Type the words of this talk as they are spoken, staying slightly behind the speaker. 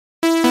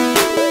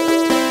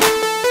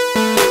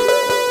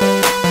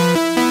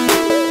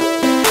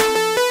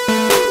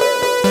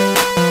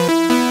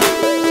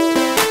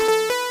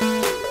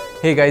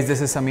Hey guys, this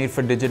is Samir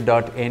for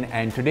Digit.in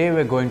and today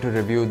we're going to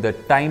review the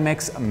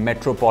Timex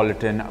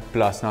Metropolitan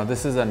Plus. Now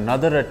this is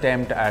another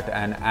attempt at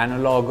an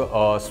analog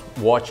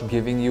watch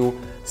giving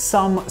you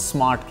some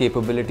smart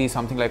capability,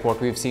 something like what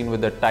we've seen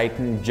with the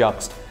Titan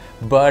Juxt.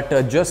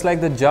 But just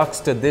like the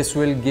Juxt, this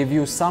will give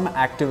you some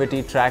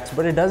activity tracks,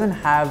 but it doesn't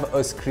have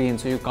a screen,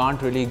 so you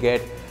can't really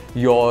get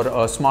your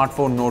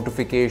smartphone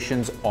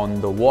notifications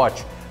on the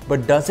watch.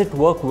 But does it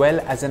work well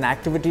as an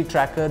activity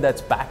tracker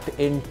that's packed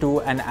into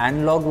an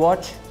analog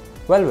watch?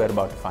 Well, we're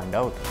about to find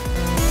out.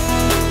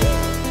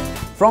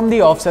 From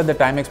the offset, the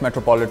Timex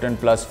Metropolitan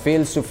Plus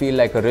fails to feel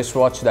like a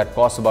wristwatch that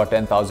costs about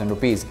 10,000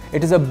 rupees.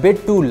 It is a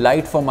bit too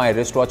light for my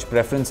wristwatch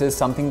preferences,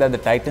 something that the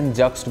Titan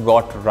Juxt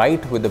got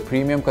right with the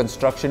premium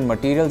construction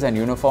materials and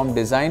uniform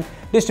design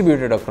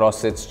distributed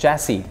across its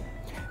chassis.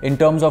 In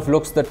terms of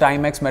looks, the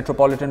Timex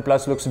Metropolitan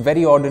Plus looks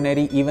very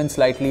ordinary, even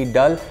slightly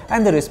dull,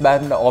 and the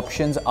wristband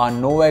options are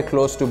nowhere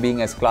close to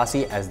being as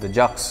classy as the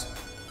Juxt.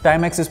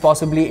 Timex is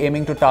possibly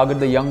aiming to target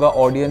the younger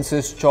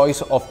audience's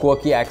choice of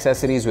quirky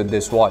accessories with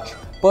this watch.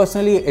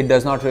 Personally, it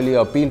does not really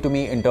appeal to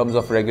me in terms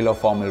of regular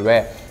formal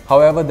wear.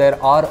 However,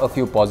 there are a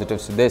few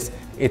positives to this.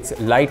 It's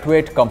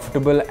lightweight,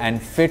 comfortable,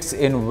 and fits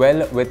in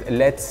well with,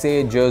 let's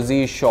say,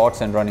 jerseys,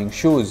 shorts, and running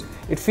shoes.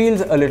 It feels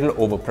a little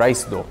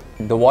overpriced though.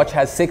 The watch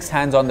has 6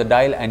 hands on the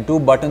dial and 2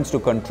 buttons to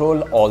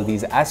control all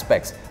these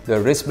aspects. The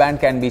wristband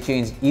can be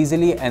changed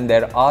easily and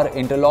there are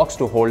interlocks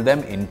to hold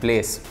them in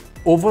place.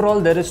 Overall,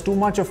 there is too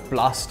much of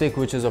plastic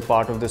which is a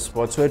part of this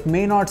watch, so it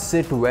may not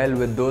sit well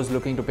with those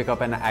looking to pick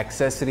up an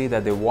accessory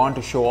that they want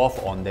to show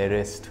off on their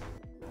wrist.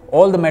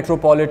 All the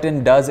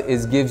Metropolitan does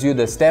is gives you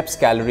the steps,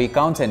 calorie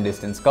counts, and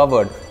distance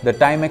covered. The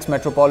Timex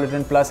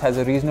Metropolitan Plus has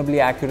a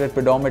reasonably accurate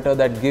pedometer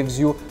that gives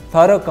you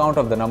thorough count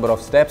of the number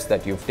of steps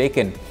that you've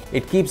taken.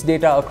 It keeps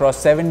data across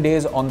 7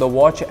 days on the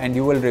watch, and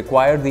you will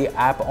require the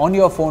app on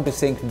your phone to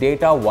sync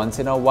data once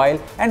in a while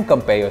and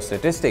compare your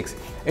statistics.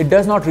 It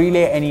does not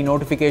relay any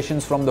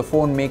notifications from the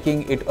phone,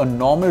 making it a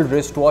normal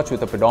wristwatch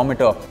with a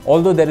pedometer.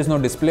 Although there is no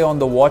display on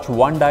the watch,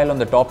 one dial on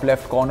the top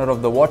left corner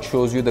of the watch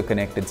shows you the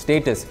connected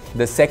status.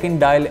 The second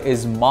dial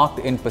is marked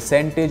in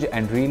percentage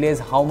and relays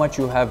how much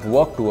you have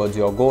worked towards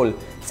your goal.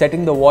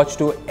 Setting the watch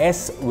to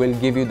S will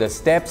give you the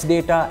steps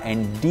data,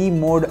 and D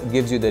mode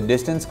gives you the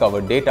distance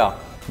covered data.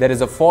 There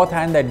is a fourth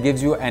hand that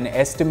gives you an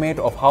estimate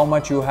of how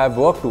much you have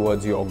worked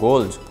towards your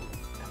goals.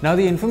 Now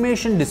the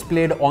information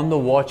displayed on the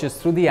watch is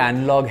through the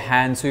analog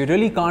hand, so you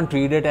really can't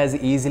read it as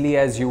easily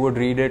as you would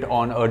read it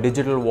on a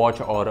digital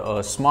watch or a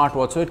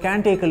smartwatch. So it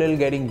can take a little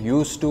getting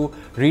used to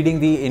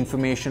reading the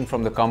information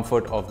from the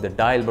comfort of the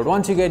dial. But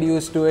once you get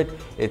used to it,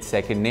 it's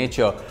second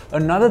nature.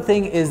 Another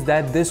thing is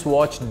that this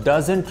watch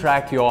doesn't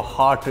track your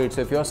heart rate.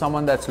 So if you're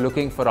someone that's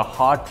looking for a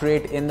heart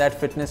rate in that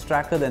fitness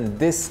tracker, then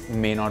this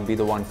may not be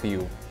the one for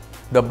you.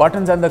 The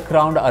buttons and the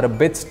crown are a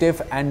bit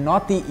stiff and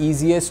not the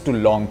easiest to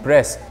long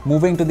press.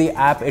 Moving to the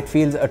app, it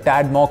feels a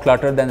tad more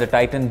cluttered than the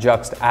Titan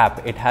Juxt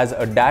app. It has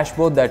a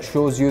dashboard that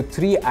shows you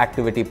 3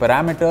 activity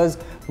parameters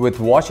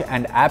with watch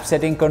and app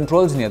setting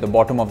controls near the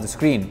bottom of the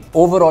screen.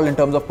 Overall, in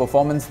terms of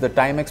performance, the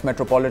Timex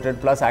Metropolitan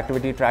Plus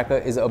activity tracker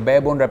is a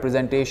bare-bone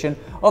representation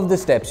of the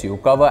steps you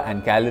cover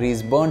and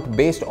calories burnt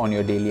based on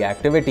your daily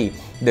activity.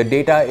 The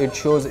data it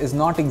shows is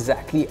not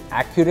exactly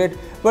accurate,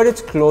 but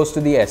it's close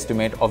to the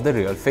estimate of the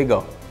real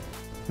figure.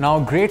 Now,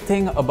 a great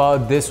thing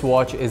about this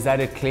watch is that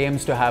it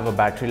claims to have a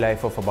battery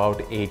life of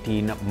about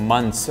 18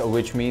 months,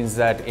 which means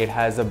that it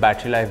has a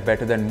battery life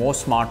better than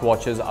most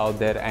smartwatches out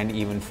there and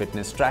even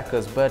fitness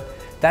trackers. But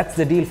that's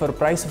the deal. For a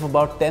price of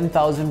about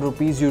 10,000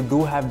 rupees, you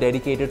do have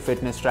dedicated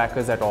fitness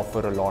trackers that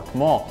offer a lot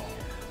more.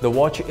 The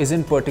watch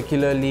isn't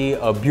particularly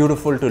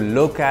beautiful to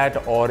look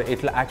at, or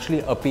it'll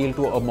actually appeal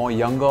to a more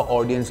younger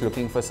audience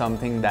looking for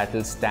something that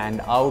will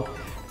stand out.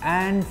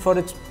 And for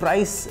its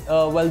price,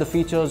 well, the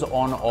features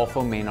on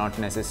offer may not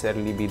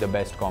necessarily be the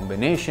best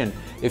combination.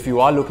 If you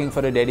are looking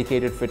for a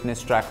dedicated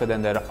fitness tracker,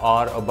 then there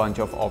are a bunch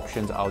of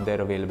options out there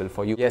available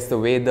for you. Yes, the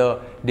way the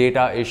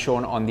data is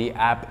shown on the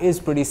app is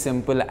pretty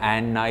simple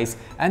and nice,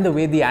 and the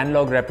way the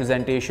analog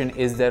representation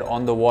is there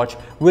on the watch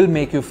will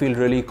make you feel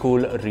really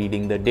cool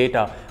reading the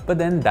data. But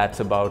then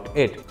that's about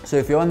it. So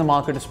if you're in the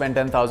market to spend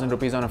 10,000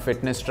 rupees on a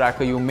fitness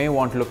tracker, you may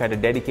want to look at a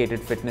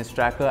dedicated fitness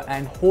tracker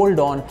and hold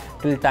on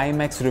till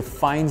Timex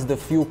refines the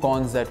few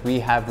cons that we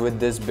have with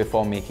this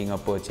before making a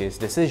purchase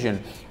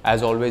decision.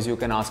 As always, you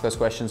can ask us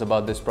questions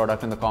about this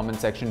product in the comment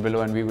section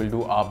below and we will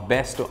do our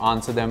best to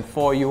answer them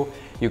for you.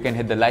 You can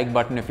hit the like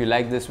button if you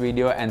like this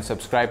video and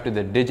subscribe to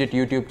the Digit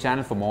YouTube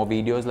channel for more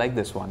videos like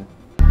this one.